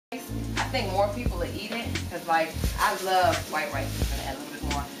think more people will eat it because, like, I love white rice. I'm gonna add a little bit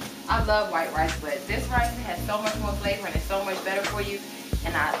more. I love white rice, but this rice has so much more flavor and it's so much better for you.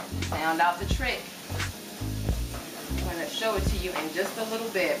 And I found out the trick. I'm gonna show it to you in just a little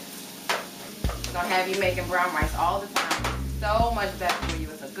bit. It's gonna have you making brown rice all the time. It's so much better for you.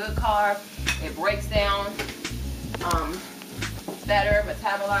 It's a good carb. It breaks down better,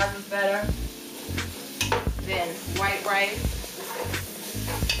 metabolizes better than white rice.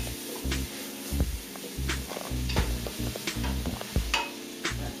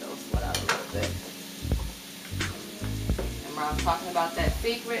 Let those sweat out a little bit. Remember I was talking about that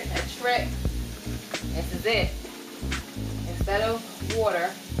secret, that trick? This is it. Instead of water,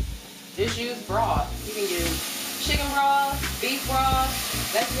 just use broth. You can use chicken broth, beef broth,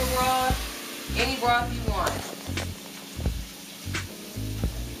 vegetable broth, any broth you want.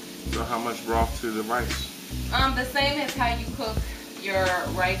 So how much broth to the rice? The same as how you cook your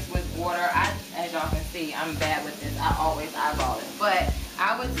rice with water. As y'all can see, I'm bad with this. I always eyeball it. But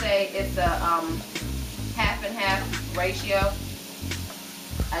I would say it's a half and half ratio.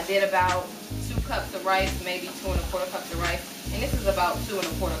 I did about 2 cups of rice, maybe 2 1/4 cups of rice. And this is about 2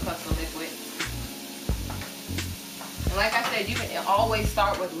 1/4 cups of liquid. And like I said, you can always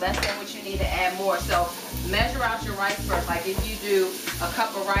start with less than what you need to add more. So measure out your rice first. Like if you do a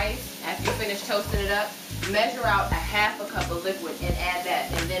cup of rice, after you finish toasting it up, measure out a half a cup of liquid and add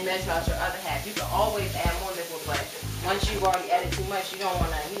that, and then measure out your other half. You can always add more liquid, but once you've already added too much, you don't want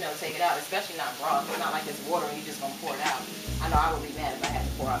to, take it out, especially not broth. It's not like it's water and you're just going to pour it out. I know I would be mad if I had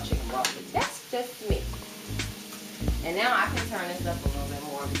to pour out chicken broth, but that's just me. And now I can turn this up a little bit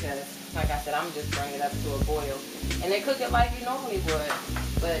more because, like I said, I'm just bringing it up to a boil. And then cook it like you normally would.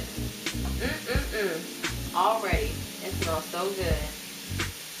 But, already, it smells so good.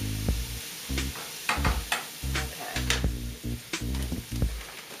 Okay.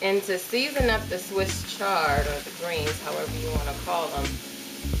 And to season up the Swiss chard, or the greens, however you want to call them,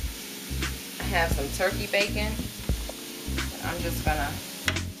 I have some turkey bacon. I'm just going to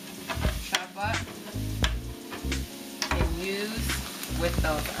chop up and use with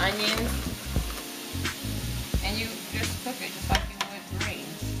those onions. And you just cook it just like you would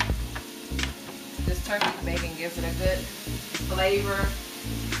greens. This turkey bacon gives it a good flavor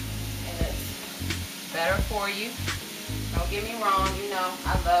and it's better for you. Don't get me wrong,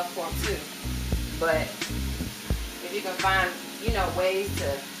 I love pork too. But if you can find, ways to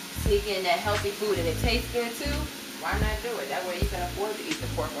sneak in that healthy food and it tastes good too, why not do it? That way you can afford to eat the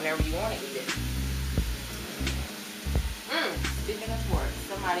pork whenever you want to eat it. Speaking of pork,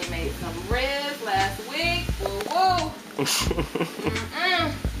 somebody made some ribs last week. Woo woo!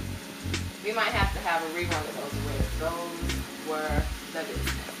 We might have to have a rerun of those ribs. Those were the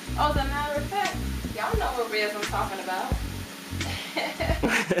business. Oh, as a matter of fact, y'all know what ribs I'm talking about.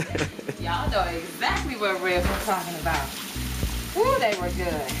 Y'all know exactly what ribs I'm talking about. Woo, they were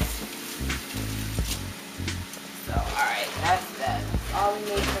good. So, alright, that's that. That's all we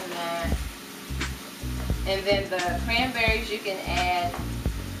need from that. And then the cranberries you can add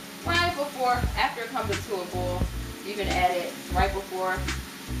right before, after it comes into a boil, you can add it right before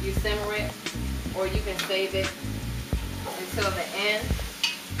you simmer it, or you can save it until the end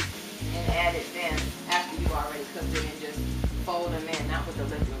and add it then after you've already cooked it, and just fold them in, not with the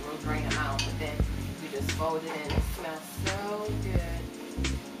liquid, we'll drain them out, but then you just fold it in. It smells so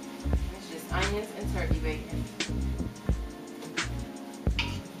good. It's just onions and turkey bacon.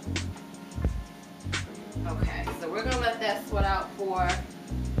 Okay, so we're gonna let that sweat out for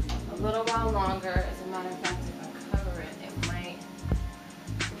a little while longer. As a matter of fact, if I cover it, it might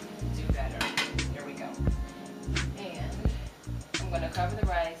do better. Here we go. And I'm gonna cover the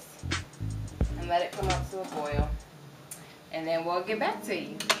rice and let it come up to a boil, and then we'll get back to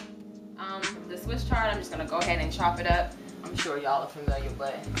you. The Swiss chard, I'm just gonna go ahead and chop it up. I'm sure y'all are familiar,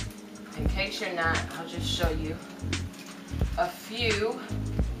 but in case you're not, I'll just show you a few.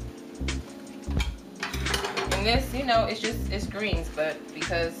 And this, it's greens, but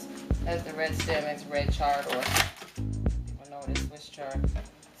because as the red stem, it's red chard, or people know it is Swiss chard.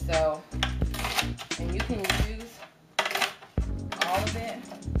 So, and you can use all of it.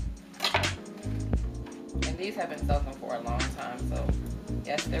 And these have been soaking for a long time, so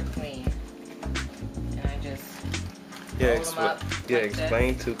yes, they're clean. And I just roll them up.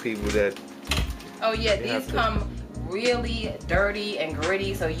 Explain to people that. Oh yeah, these come really dirty and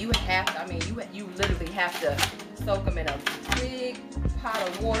gritty, so you have to, you literally have to soak them in a big pot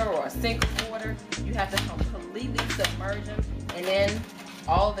of water or a sink of water. You have to completely submerge them, and then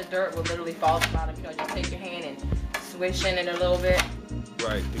all the dirt will literally fall to the bottom. Just take your hand and swish in it a little bit,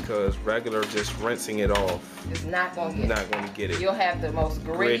 Right, because regular just rinsing it off. It's not gonna get it. it. You'll have the most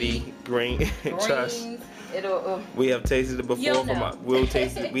gritty green. Trust. It'll. We have tasted it before we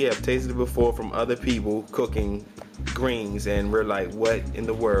have tasted it before from other people cooking greens, and we're like, what in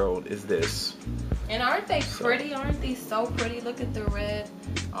the world is this? And aren't they pretty? Aren't these so pretty? Look at the red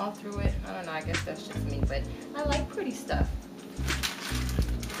all through it. I don't know. I guess that's just me, but I like pretty stuff.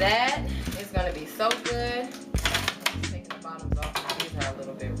 That is gonna be so good. I'm taking the bottoms off. These are a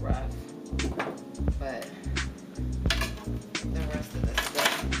little bit rough, but the rest of the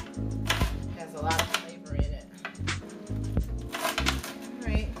stuff has a lot of flavor in it. All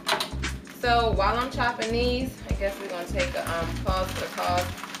right. So while I'm chopping these, I guess we're gonna take a pause for the cause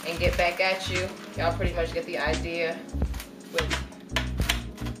and get back at you. Y'all pretty much get the idea with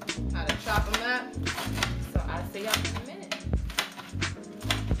how to chop them up. So I'll see y'all in a minute.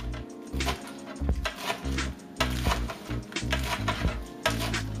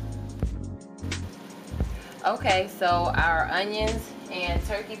 Okay, so our onions and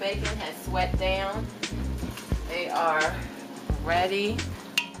turkey bacon has sweat down. They are ready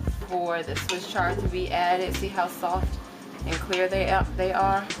for the Swiss chard to be added. See how soft and clear they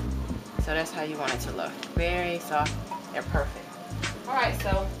are? So that's how you want it to look. Very soft. They're perfect. All right,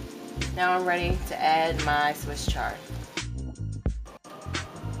 so now I'm ready to add my Swiss chard.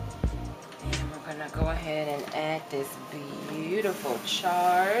 And we're gonna go ahead and add this beautiful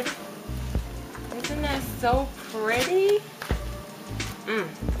chard. Isn't that so pretty?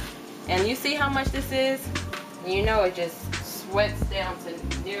 And you see how much this is? You know it just sweats down to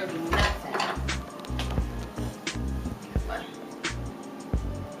nearly nothing.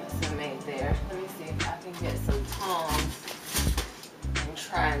 That's made there. Let me see if I can get some tongs and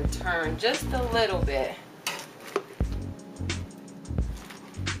try and turn just a little bit.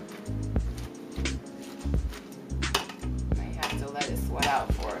 Might have to let it sweat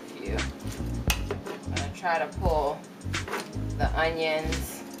out for a few. I'm gonna try to pull the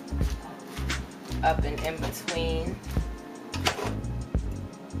onions up and in between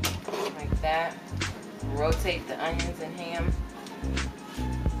like that. Rotate the onions and ham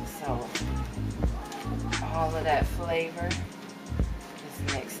so all of that flavor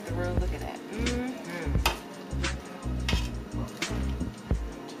is mixed through. Look at that.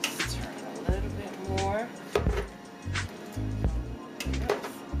 Just turn a little bit more.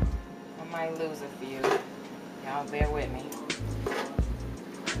 I might lose a few. Y'all bear with me.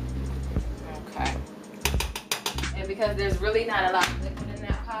 Okay. And because there's really not a lot of liquid in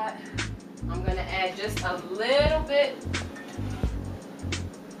that pot, I'm gonna add just a little bit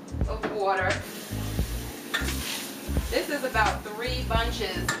of water. This is about 3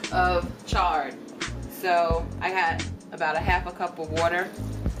 bunches of chard. So I got about a half a cup of water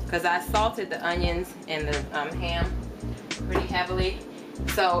because I salted the onions and the ham pretty heavily.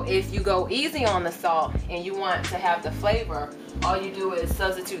 So if you go easy on the salt and you want to have the flavor, all you do is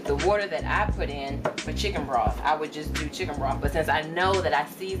substitute the water that I put in for chicken broth. I would just do chicken broth, but since I know that I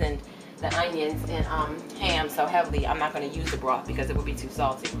seasoned the onions and ham so heavily, I'm not going to use the broth because it would be too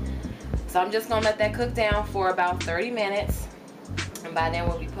salty. So I'm just going to let that cook down for about 30 minutes. And by then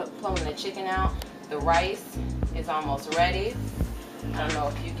we'll be pulling the chicken out. The rice is almost ready. I don't know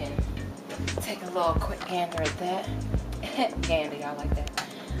if you can take a little quick gander at that. Gander, y'all like that.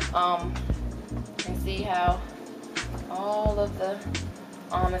 And see how all of the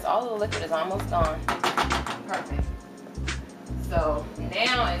almonds, all of the liquid is almost gone. Perfect. So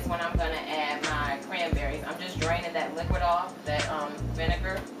now is when I'm gonna add my cranberries. I'm just draining that liquid off, that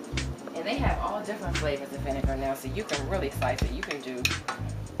vinegar. And they have all different flavors of vinegar now, so you can really slice it. You can do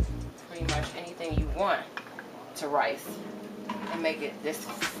pretty much anything you want to rice and make it this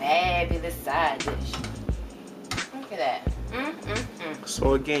fabulous side dish. Look at that.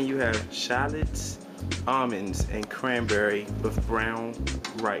 So again, you have shallots, almonds, and cranberry with brown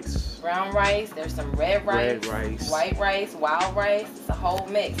rice. Brown rice. There's some red rice, white rice, wild rice. It's a whole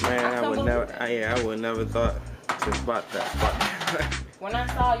mix. Man, I would never thought to spot that. When I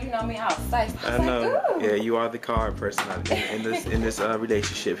saw, you know me, I was psyched. I know. Like, ooh. Yeah, you are the carb person in this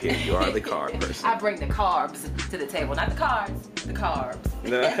relationship here. You are the carb person. I bring the carbs to the table, not the carbs, the carbs.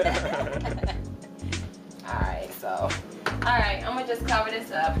 Alright, so, alright, I'm gonna just cover this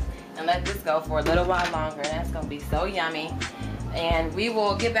up and let this go for a little while longer. That's gonna be so yummy. And we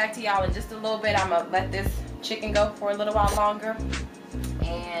will get back to y'all in just a little bit. I'm gonna let this chicken go for a little while longer.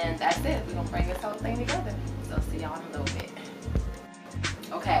 And that's it. We're gonna bring this whole thing together. So see y'all in a little bit.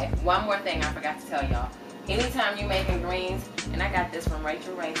 Okay, one more thing I forgot to tell y'all. Anytime you're making greens, and I got this from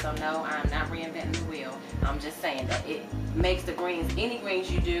Rachel Ray, so no, I'm not reinventing the wheel. I'm just saying that it makes the greens, any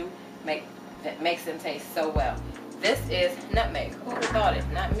greens you do, that makes them taste so well. This is nutmeg. Who would have thought it?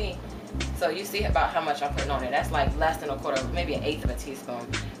 Not me. So you see about how much I'm putting on it. That's like less than a quarter, maybe an eighth of a teaspoon,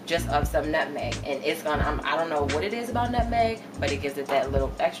 just of some nutmeg. And it's gonna, I don't know what it is about nutmeg, but it gives it that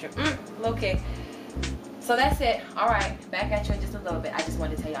little extra, little kick. So that's it. All right, back at you in just a little bit. I just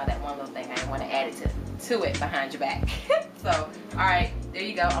wanted to tell y'all that one little thing. I didn't want to add it to it behind your back. So, all right, there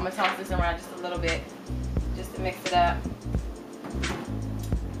you go. I'm gonna toss this around just a little bit, just to mix it up.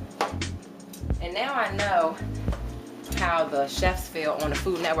 And now I know how the chefs feel on the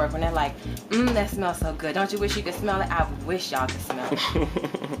Food Network when they're like, that smells so good. Don't you wish you could smell it? I wish y'all could smell it.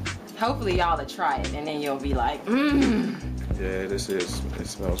 Hopefully y'all will try it and then you'll be like, Yeah, it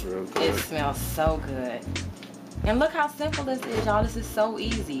smells real good. It smells so good. And look how simple this is, y'all. This is so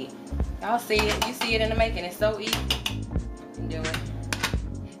easy. Y'all see it. You see it in the making. It's so easy. You can do it.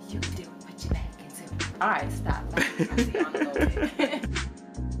 You can do it. Put your back into it. All right, stop. I'll see y'all in a little bit.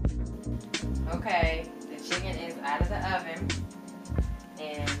 Okay, the chicken is out of the oven.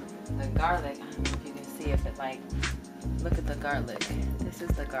 And the garlic, I don't know if you can see it, but like, look at the garlic. This is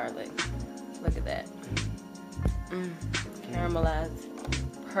the garlic. Look at that. Caramelized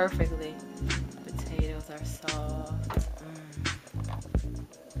perfectly. Potatoes are soft.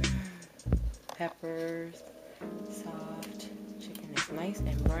 Peppers, soft. Chicken is nice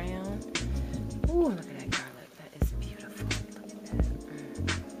and brown. Ooh, look at that garlic. That is beautiful. Look at that.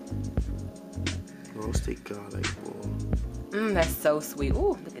 Roasted garlic. That's so sweet.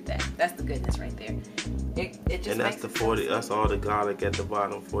 Ooh, look at that. That's the goodness right there. It just and that's makes the it 40. so That's all the garlic at the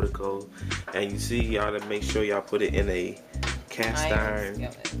bottom for the cold. And you see, y'all to make sure y'all put it in a cast iron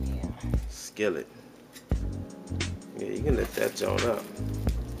skillet. Yeah, you can let that joint up.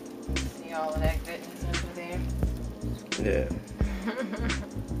 See all of that goodness over there? Yeah.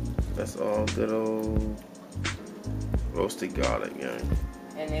 That's all good old roasted garlic, yeah.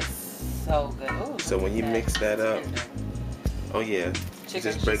 And it's so good. Ooh, so when you mix that up, oh yeah,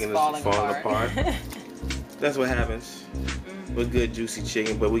 chicken's just breaking falling apart. That's what happens with good juicy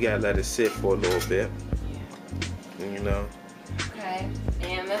chicken, but we gotta let it sit for a little bit. Yeah. You know. Okay,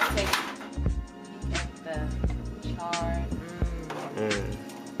 and let's take a peek at the char.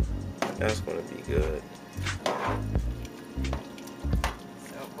 That's gonna be good.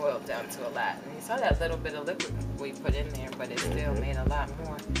 So boiled down to a lot. And you saw that little bit of liquid we put in there, but it still made a lot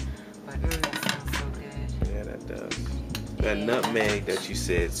more. But that smells so good. Yeah, that does. That nutmeg that you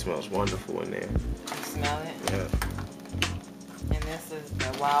said smells wonderful in there. You smell it? Yeah. And this is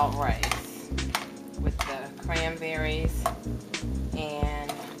the wild rice with the cranberries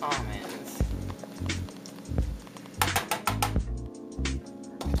and almonds.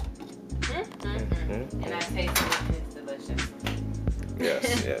 And I tasted it and it's delicious. Yes,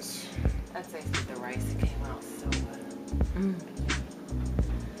 yes. I tasted the rice. It came out so good.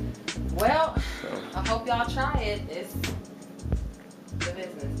 Well, I hope y'all try it. It's the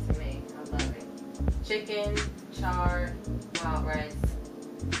business to me. I love it. Chicken, char, wild rice.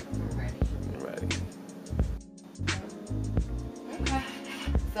 I'm ready. Ready. Okay.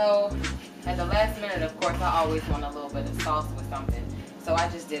 So, at the last minute, of course, I always want a little bit of sauce with something. So I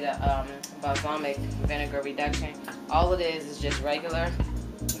just did a balsamic vinegar reduction. All it is just regular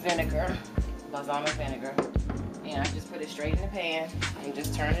vinegar, balsamic vinegar. And I just put it straight in the pan and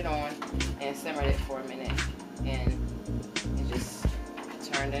just turned it on and simmered it for a minute. And it just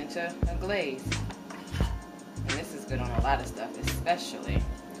turned into a glaze. And this is good on a lot of stuff, especially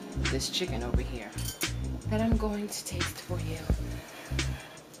this chicken over here that I'm going to taste for you.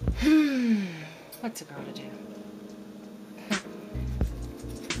 What's a girl to do?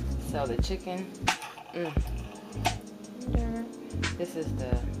 So the chicken, this is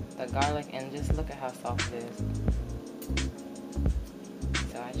the garlic, and just look at how soft it is.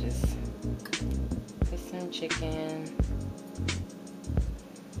 So I just put some chicken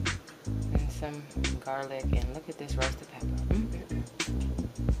and some garlic, and look at this roasted pepper.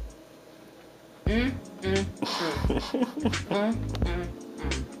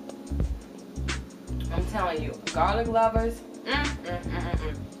 I'm telling you, garlic lovers,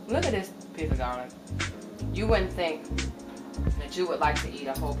 look at this piece of garlic. You wouldn't think that you would like to eat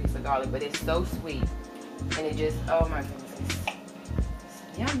a whole piece of garlic, but it's so sweet. And it just, oh my goodness,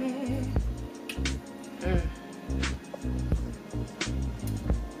 it's yummy.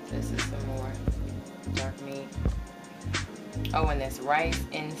 This is some more dark meat. Oh, and this rice,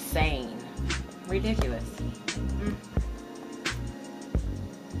 insane. Ridiculous.